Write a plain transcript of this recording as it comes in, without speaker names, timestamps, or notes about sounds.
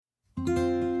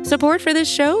Support for this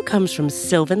show comes from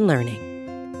Sylvan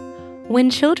Learning. When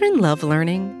children love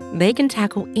learning, they can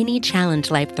tackle any challenge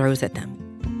life throws at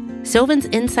them. Sylvan's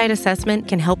Insight Assessment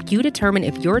can help you determine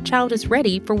if your child is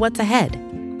ready for what's ahead.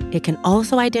 It can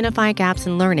also identify gaps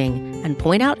in learning and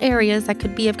point out areas that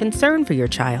could be of concern for your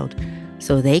child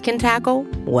so they can tackle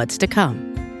what's to come.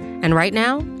 And right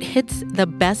now, it's the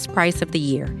best price of the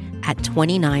year at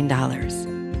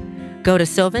 $29. Go to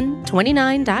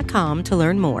sylvan29.com to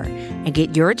learn more and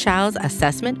get your child's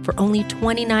assessment for only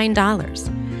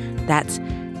 $29. That's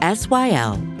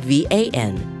SYLVAN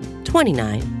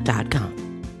 29.com.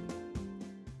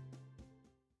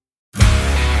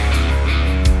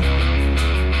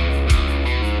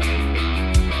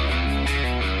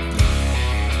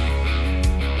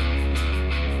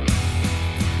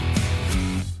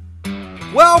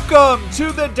 Welcome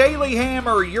to the Daily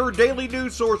Hammer, your daily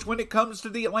news source when it comes to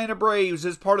the Atlanta Braves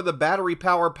as part of the Battery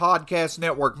Power Podcast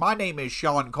Network. My name is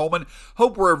Sean Coleman.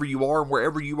 Hope wherever you are and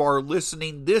wherever you are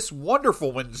listening this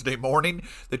wonderful Wednesday morning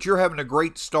that you're having a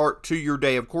great start to your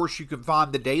day. Of course, you can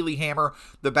find the Daily Hammer,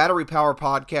 the Battery Power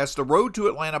Podcast, the Road to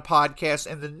Atlanta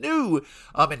Podcast, and the new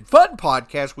and fun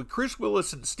podcast with Chris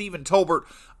Willis and Stephen Tolbert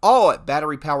all at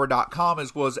batterypower.com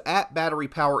as well as at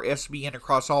BatteryPowerSBN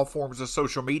across all forms of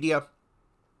social media.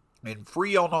 And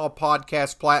free on all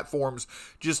podcast platforms.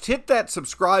 Just hit that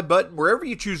subscribe button wherever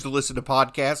you choose to listen to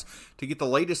podcasts to get the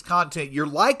latest content. You're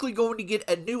likely going to get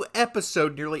a new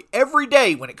episode nearly every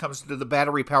day when it comes to the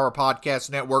Battery Power Podcast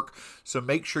Network. So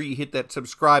make sure you hit that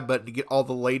subscribe button to get all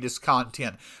the latest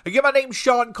content. Again, my name's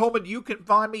Sean Coleman. You can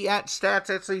find me at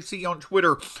StatsSAC on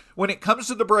Twitter. When it comes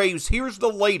to the Braves, here's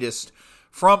the latest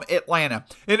from Atlanta.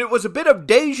 And it was a bit of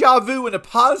deja vu in a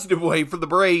positive way for the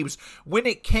Braves when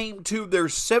it came to their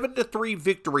 7-3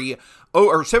 victory,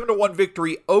 or 7-1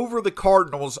 victory over the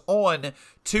Cardinals on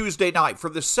Tuesday night. For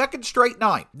the second straight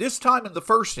night, this time in the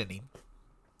first inning,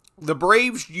 the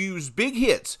Braves used big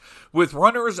hits with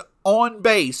runners on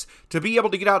base to be able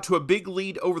to get out to a big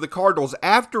lead over the Cardinals.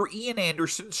 After Ian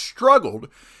Anderson struggled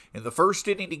in the first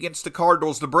inning against the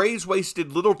Cardinals, the Braves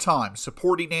wasted little time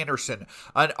supporting Anderson.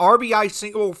 An RBI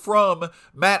single from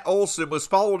Matt Olson was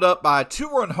followed up by a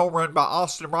 2-run home run by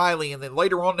Olson and Riley, and then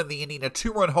later on in the inning, a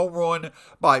 2-run home run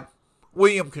by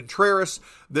William Contreras.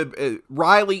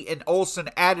 Riley and Olson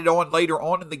added on later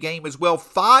on in the game as well.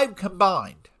 5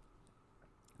 combined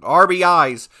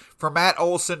RBIs for Matt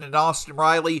Olson and Austin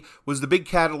Riley was the big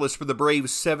catalyst for the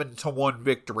Braves' 7-1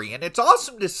 victory. And it's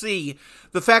awesome to see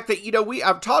the fact that,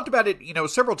 I've talked about it,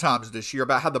 several times this year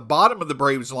about how the bottom of the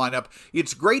Braves lineup,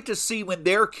 it's great to see when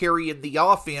they're carrying the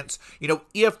offense,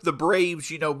 if the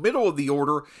Braves, middle of the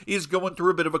order is going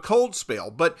through a bit of a cold spell.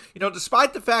 But,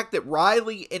 despite the fact that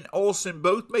Riley and Olson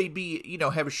both may be,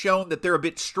 have shown that they're a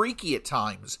bit streaky at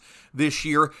times this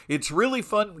year, it's really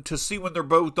fun to see when they're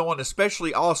both on,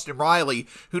 especially Austin Riley,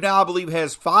 who now I believe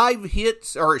has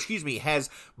has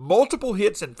multiple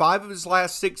hits in 5 of his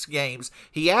last 6 games.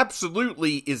 He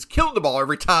absolutely is killing the ball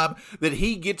every time that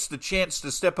he gets the chance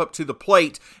to step up to the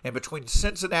plate. And between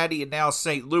Cincinnati and now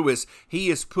St. Louis, he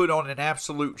has put on an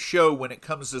absolute show when it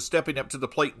comes to stepping up to the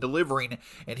plate and delivering.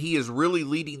 And he is really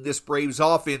leading this Braves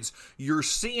offense. You're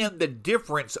seeing the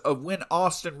difference of when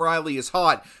Austin Riley is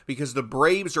hot because the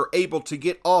Braves are able to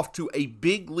get off to a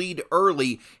big lead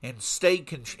early and stay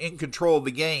in control of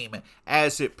the game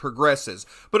as it progresses.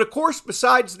 But of course,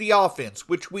 besides the offense,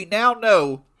 which we now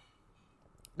know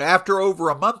after over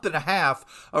a month and a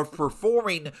half of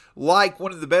performing like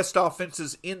one of the best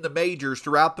offenses in the majors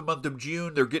throughout the month of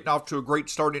June, they're getting off to a great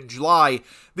start in July.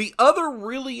 The other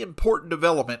really important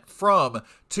development from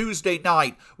Tuesday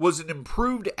night was an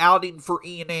improved outing for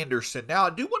Ian Anderson. Now, I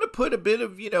do want to put a bit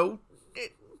of,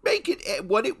 make it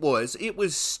what it was. It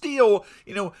was still,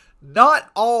 not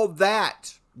all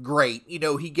that great.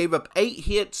 He gave up 8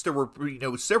 hits. There were,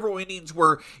 several innings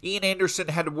where Ian Anderson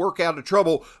had to work out of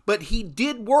trouble, but he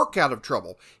did work out of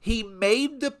trouble. He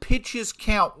made the pitches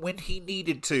count when he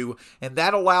needed to, and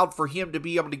that allowed for him to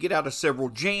be able to get out of several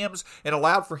jams and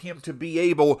allowed for him to be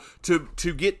able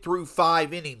to get through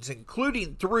 5 innings,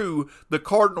 including through the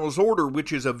Cardinals order,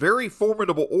 which is a very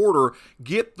formidable order.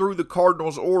 Get through the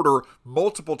Cardinals order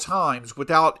multiple times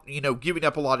without, giving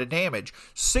up a lot of damage.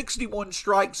 61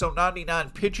 strikes on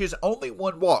 99 pitches, only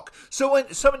 1 walk. So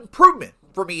some improvement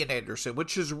from Ian Anderson,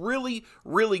 which is really,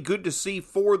 really good to see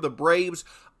for the Braves.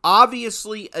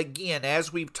 Obviously, again,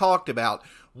 as we've talked about,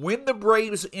 when the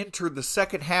Braves enter the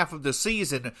second half of the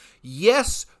season,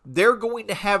 yes, they're going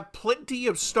to have plenty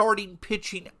of starting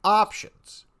pitching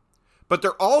options. But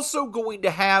they're also going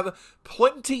to have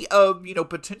plenty of,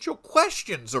 potential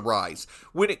questions arise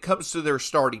when it comes to their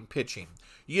starting pitching.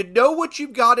 You know what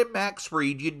you've got in Max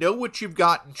Reed. You know what you've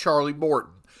got in Charlie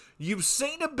Morton. You've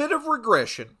seen a bit of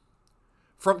regression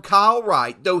from Kyle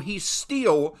Wright, though he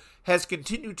still has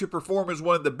continued to perform as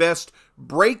one of the best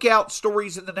breakout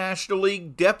stories in the National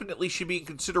League. Definitely should be in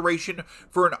consideration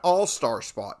for an all-star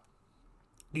spot.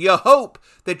 You hope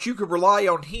that you could rely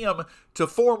on him to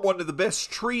form one of the best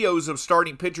trios of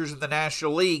starting pitchers in the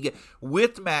National League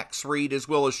with Max Reed as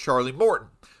well as Charlie Morton.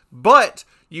 But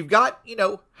you've got,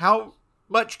 how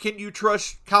much can you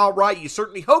trust Kyle Wright? You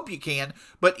certainly hope you can,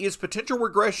 but is potential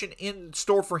regression in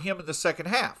store for him in the second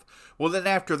half? Well, then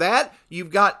after that, you've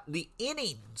got the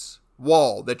innings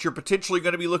wall that you're potentially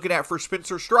going to be looking at for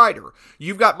Spencer Strider.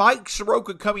 You've got Mike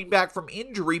Soroka coming back from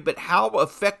injury, but how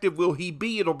effective will he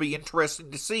be? It'll be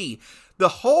interesting to see. The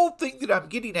whole thing that I'm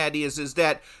getting at is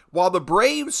that while the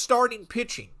Braves starting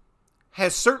pitching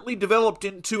has certainly developed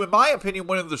into, in my opinion,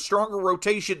 one of the stronger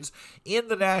rotations in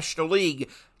the National League,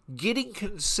 getting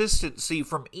consistency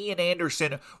from Ian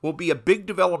Anderson will be a big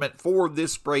development for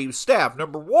this Braves staff.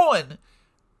 Number one,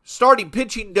 starting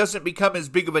pitching doesn't become as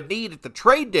big of a need at the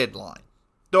trade deadline.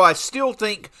 Though I still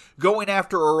think going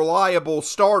after a reliable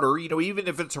starter, even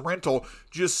if it's a rental,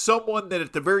 just someone that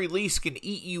at the very least can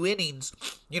eat you innings,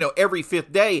 every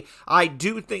fifth day, I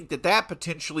do think that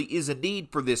potentially is a need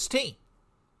for this team.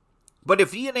 But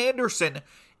if Ian Anderson,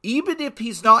 even if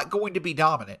he's not going to be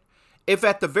dominant, if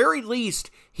at the very least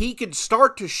he can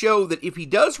start to show that if he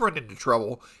does run into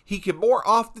trouble, he can more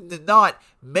often than not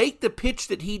make the pitch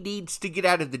that he needs to get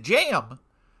out of the jam,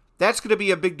 that's going to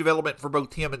be a big development for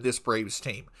both him and this Braves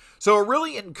team. So a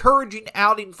really encouraging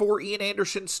outing for Ian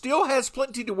Anderson. Still has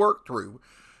plenty to work through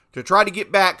to try to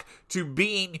get back to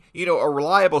being, a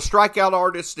reliable strikeout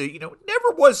artist.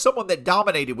 Never was someone that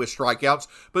dominated with strikeouts,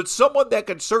 but someone that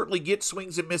could certainly get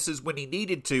swings and misses when he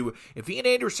needed to. If Ian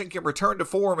Anderson can return to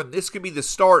form, and this could be the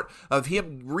start of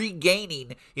him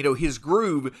regaining, his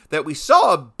groove that we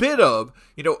saw a bit of,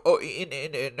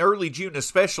 in early June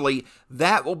especially,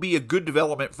 that will be a good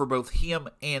development for both him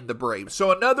and the Braves.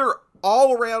 So another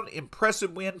all-around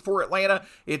impressive win for Atlanta.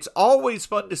 It's always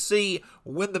fun to see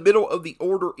when the middle of the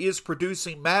order is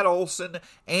producing. Matt Olson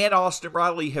and Austin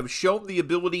Riley have shown the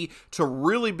ability to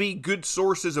really be good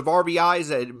sources of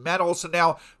RBIs. Matt Olson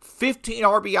now 15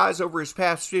 RBIs over his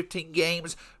past 15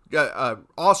 games.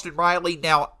 Austin Riley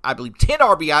now, I believe, 10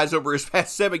 RBIs over his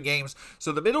past 7 games.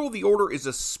 So the middle of the order is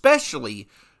especially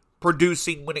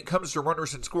producing when it comes to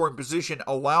runners in scoring position,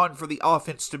 allowing for the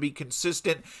offense to be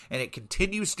consistent, and it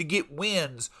continues to get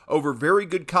wins over very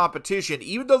good competition.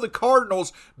 Even though the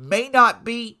Cardinals may not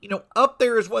be, up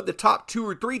there as one of the top 2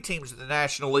 or 3 teams in the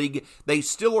National League, they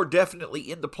still are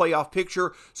definitely in the playoff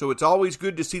picture, so it's always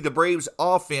good to see the Braves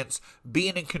offense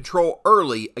being in control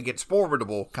early against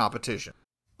formidable competition.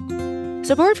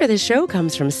 Support for this show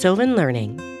comes from Sylvan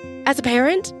Learning. As a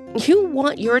parent, you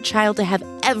want your child to have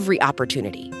every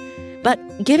opportunity.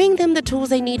 But giving them the tools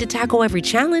they need to tackle every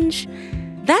challenge,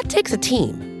 that takes a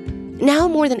team. Now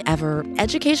more than ever,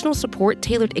 educational support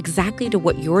tailored exactly to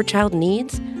what your child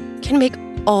needs can make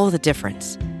all the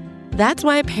difference. That's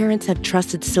why parents have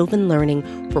trusted Sylvan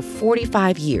Learning for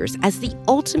 45 years as the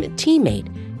ultimate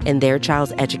teammate in their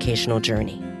child's educational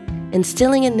journey,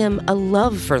 instilling in them a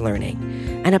love for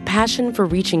learning and a passion for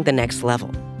reaching the next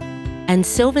level. And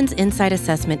Sylvan's Insight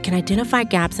Assessment can identify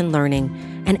gaps in learning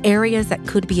and areas that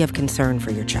could be of concern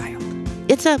for your child.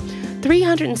 It's a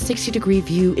 360-degree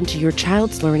view into your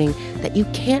child's learning that you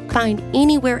can't find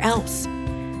anywhere else,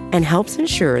 and helps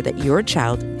ensure that your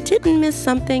child didn't miss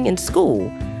something in school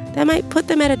that might put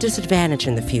them at a disadvantage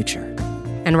in the future.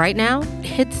 And right now,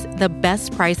 it's the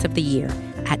best price of the year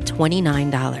at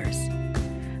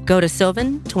 $29. Go to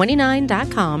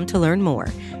sylvan29.com to learn more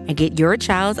and get your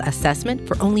child's assessment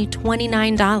for only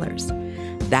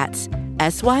 $29. That's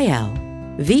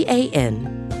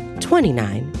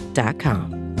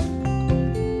SYLVAN29.com.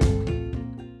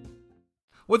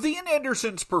 With Ian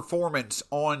Anderson's performance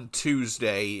on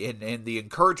Tuesday and the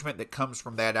encouragement that comes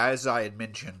from that, as I had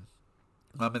mentioned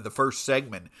in the first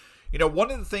segment,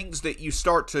 one of the things that you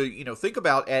start to, think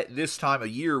about at this time of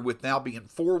year, with now being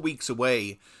 4 weeks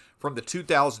away from the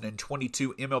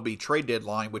 2022 MLB trade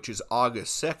deadline, which is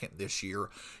August 2nd this year,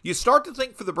 you start to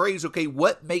think for the Braves, okay,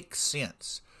 what makes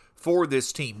sense for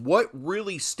this team? What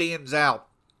really stands out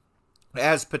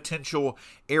as potential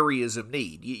areas of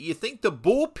need? You think the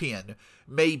bullpen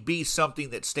may be something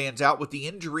that stands out with the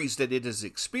injuries that it has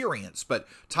experienced. But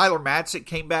Tyler Matzik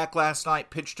came back last night,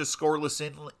 pitched a scoreless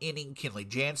inning. Kenley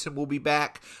Jansen will be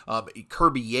back.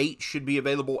 Kirby Yates should be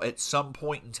available at some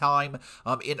point in time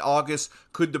in August.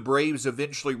 Could the Braves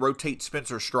eventually rotate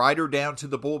Spencer Strider down to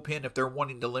the bullpen if they're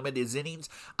wanting to limit his innings?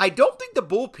 I don't think the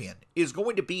bullpen is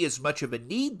going to be as much of a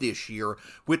need this year,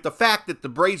 with the fact that the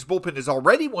Braves bullpen is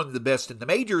already one of the best in the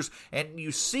majors, and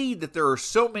you see that there are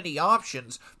so many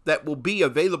options that will be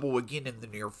available again in the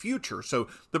near future. So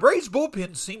the Braves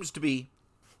bullpen seems to be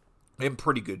in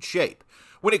pretty good shape.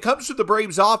 When it comes to the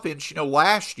Braves offense,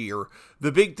 last year,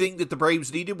 the big thing that the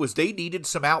Braves needed was they needed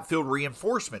some outfield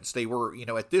reinforcements. They were,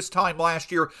 at this time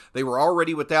last year, they were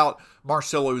already without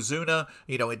Marcell Ozuna.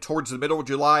 And towards the middle of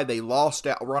July, they lost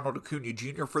out Ronald Acuna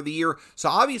Jr. for the year. So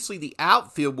obviously the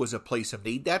outfield was a place of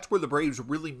need. That's where the Braves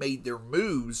really made their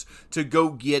moves to go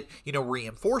get,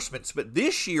 reinforcements. But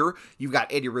this year, you've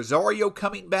got Eddie Rosario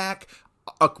coming back.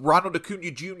 Ronald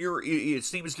Acuna Jr. It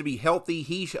seems to be healthy.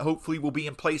 He hopefully will be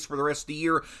in place for the rest of the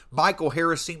year. Michael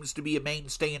Harris seems to be a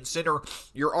mainstay in center.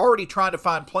 You're already trying to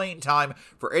find playing time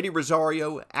for Eddie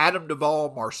Rosario, Adam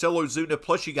Duvall, Marcell Ozuna,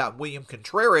 plus you got William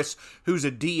Contreras, who's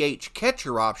a DH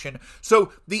catcher option.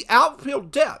 So the outfield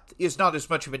depth is not as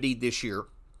much of a need this year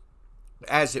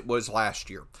as it was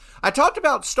last year. I talked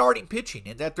about starting pitching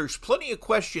and that there's plenty of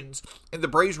questions in the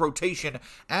Braves rotation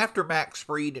after Max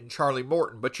Fried and Charlie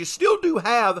Morton, but you still do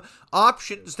have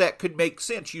options that could make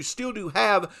sense. You still do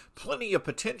have plenty of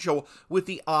potential with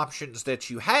the options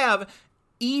that you have,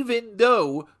 even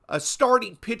though a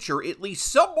starting pitcher, at least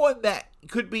someone that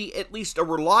could be at least a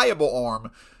reliable arm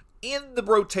in the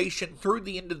rotation through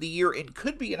the end of the year and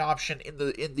could be an option in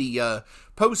the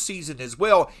postseason as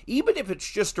well, even if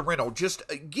it's just a rental, just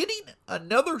getting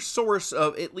another source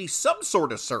of at least some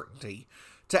sort of certainty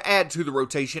to add to the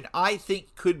rotation, I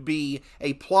think could be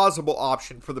a plausible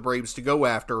option for the Braves to go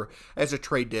after as a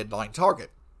trade deadline target.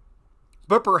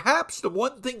 But perhaps the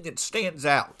one thing that stands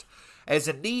out as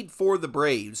a need for the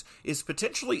Braves is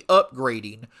potentially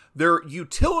upgrading their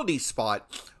utility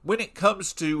spot when it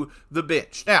comes to the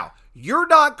bench. Now, you're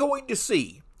not going to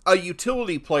see a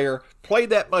utility player play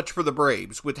that much for the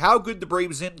Braves with how good the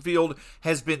Braves infield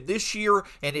has been this year,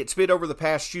 and it's been over the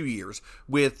past few years,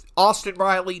 with Austin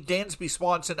Riley, Dansby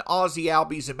Swanson, Ozzie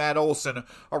Albies, and Matt Olson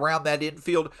around that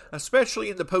infield, especially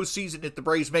in the postseason if the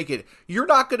Braves make it. You're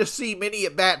not going to see many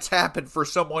at-bats happen for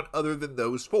someone other than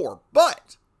those four.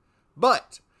 But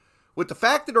with the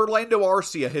fact that Orlando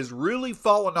Arcia has really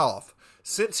fallen off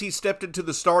since he stepped into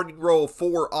the starting role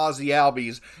for Ozzie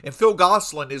Albies, and Phil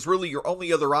Gosselin is really your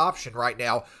only other option right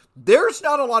now, there's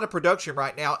not a lot of production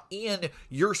right now in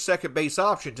your second base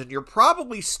options, and you're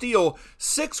probably still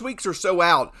 6 weeks or so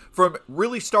out from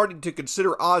really starting to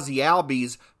consider Ozzie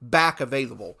Albies back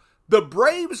available. The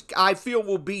Braves, I feel,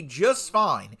 will be just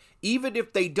fine, even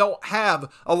if they don't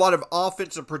have a lot of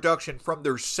offensive production from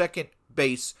their second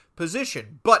base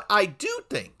position. But I do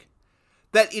think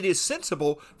that it is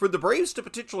sensible for the Braves to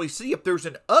potentially see if there's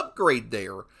an upgrade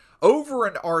there over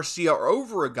an Arcia or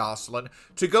over a Gosselin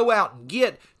to go out and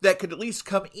get that could at least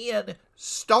come in,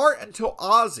 start until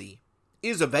Ozzie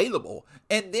is available,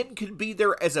 and then could be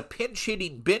there as a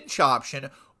pinch-hitting bench option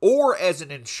or as an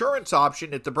insurance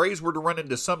option if the Braves were to run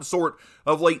into some sort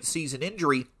of late-season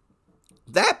injury.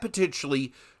 That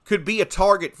potentially could be a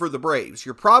target for the Braves.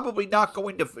 You're probably not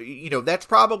going to, that's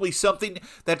probably something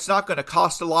that's not going to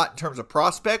cost a lot in terms of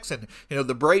prospects. And,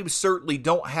 the Braves certainly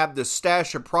don't have the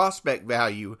stash of prospect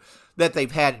value that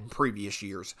they've had in previous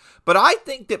years. But I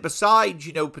think that besides,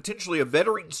 potentially a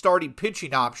veteran starting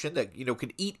pitching option that,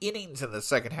 could eat innings in the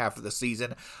second half of the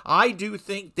season, I do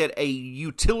think that a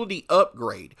utility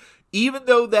upgrade, even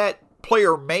though that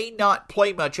player may not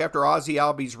play much after Ozzie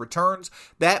Albies returns,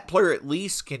 that player at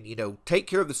least can, take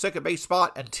care of the second base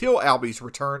spot until Albies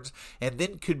returns, and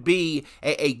then could be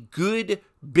a good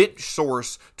bench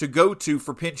source to go to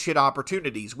for pinch hit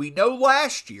opportunities. We know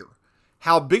last year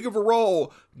how big of a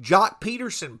role Jock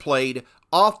Peterson played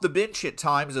off the bench at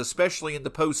times, especially in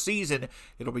the postseason.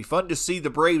 It'll be fun to see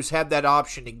the Braves have that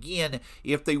option again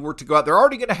if they were to go out. They're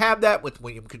already going to have that with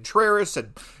William Contreras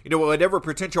and, whatever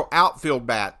potential outfield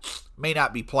bat may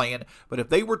not be playing. But if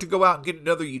they were to go out and get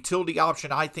another utility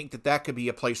option, I think that could be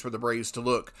a place for the Braves to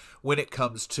look when it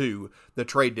comes to the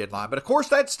trade deadline. But of course,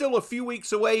 that's still a few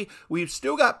weeks away. We've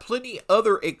still got plenty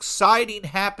other exciting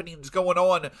happenings going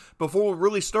on before we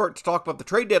really start to talk about the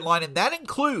trade deadline, and that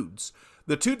includes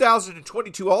the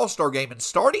 2022 All-Star Game. And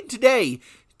starting today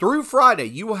through Friday,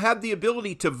 you will have the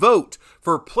ability to vote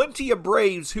for plenty of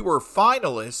Braves who are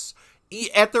finalists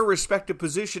at their respective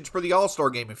positions for the All-Star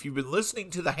game. If you've been listening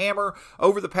to the Hammer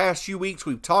over the past few weeks,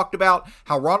 we've talked about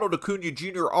how Ronald Acuna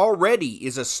Jr. already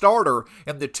is a starter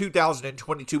in the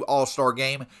 2022 All-Star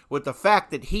game, with the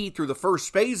fact that he, through the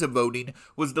first phase of voting,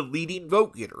 was the leading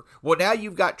vote getter. Well, now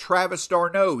you've got Travis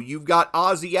d'Arnaud, you've got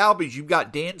Ozzie Albies, you've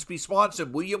got Dansby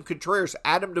Swanson, William Contreras,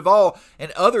 Adam Duvall,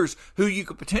 and others who you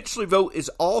could potentially vote as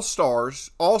All-Star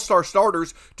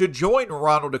starters to join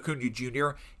Ronald Acuna Jr.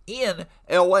 in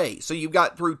LA. So you've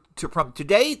got from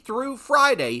today through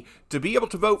Friday to be able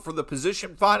to vote for the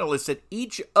position finalists at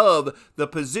each of the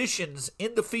positions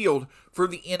in the field for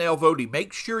the NL voting.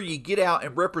 Make sure you get out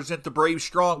and represent the Braves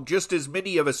strong, just as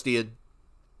many of us did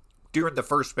during the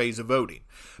first phase of voting.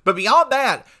 But beyond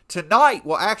that, tonight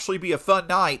will actually be a fun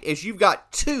night, as you've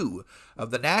got two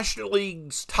of the National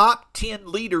League's top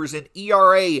 10 leaders in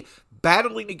ERA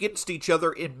battling against each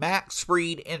other in Max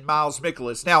Fried and Miles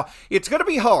Mikolas. Now, it's going to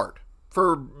be hard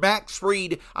for Max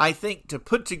Fried, I think, to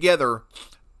put together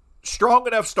strong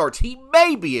enough starts. He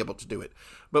may be able to do it,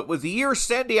 but with the year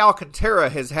Sandy Alcantara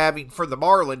is having for the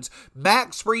Marlins,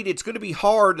 Max Fried, it's going to be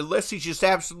hard unless he's just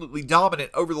absolutely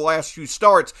dominant over the last few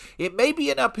starts. It may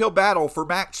be an uphill battle for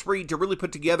Max Fried to really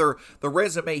put together the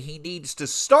resume he needs to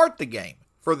start the game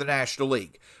for the National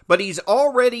League. But he's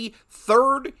already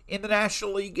third in the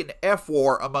National League in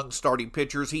FWAR among starting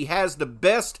pitchers. He has the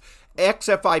best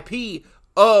xFIP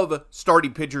of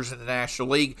starting pitchers in the National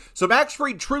League. So Max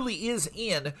Fried truly is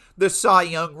in the Cy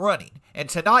Young running. And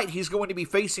tonight he's going to be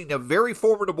facing a very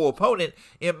formidable opponent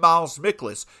in Miles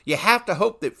Mikolas. You have to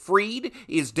hope that Fried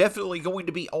is definitely going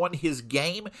to be on his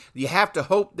game. You have to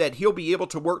hope that he'll be able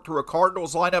to work through a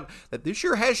Cardinals lineup that this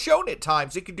year has shown at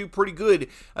times it can do pretty good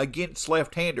against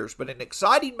left-handers. But an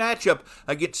exciting matchup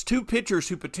against two pitchers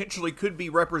who potentially could be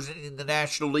representing the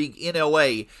National League in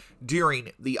LA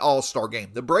during the All-Star game.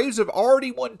 The Braves have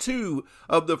already won two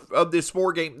of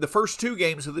the first two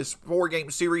games of this 4-game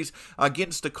series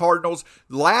against the Cardinals.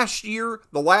 Last year,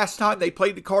 the last time they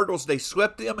played the Cardinals, they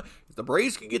swept them. If the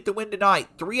Braves can get the win tonight,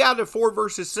 3 out of 4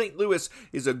 versus St. Louis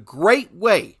is a great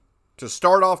way to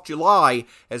start off July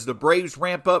as the Braves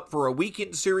ramp up for a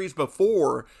weekend series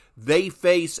before they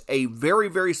face a very,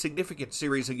 very significant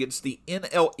series against the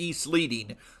NL East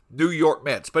leading New York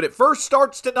Mets. But it first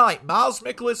starts tonight, Miles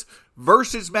Mikolas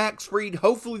versus Max Fried.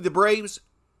 Hopefully the Braves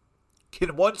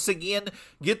can once again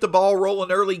get the ball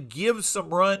rolling early, give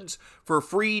some runs for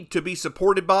Fried to be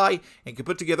supported by, and can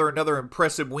put together another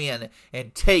impressive win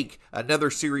and take another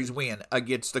series win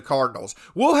against the Cardinals.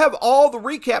 We'll have all the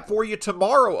recap for you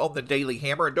tomorrow on the Daily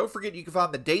Hammer. And don't forget, you can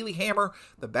find the Daily Hammer,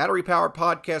 the Battery Power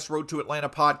Podcast, Road to Atlanta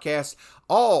podcast,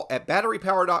 all at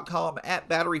batterypower.com, at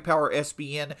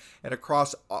batterypowersbn, and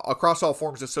across all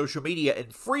forms of social media,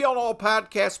 and free on all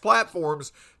podcast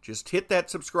platforms. Just hit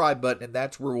that subscribe button, and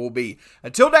that's where we'll be.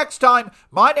 Until next time,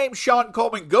 my name's Sean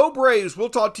Coleman. Go Braves. We'll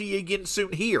talk to you again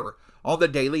soon here on the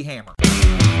Daily Hammer.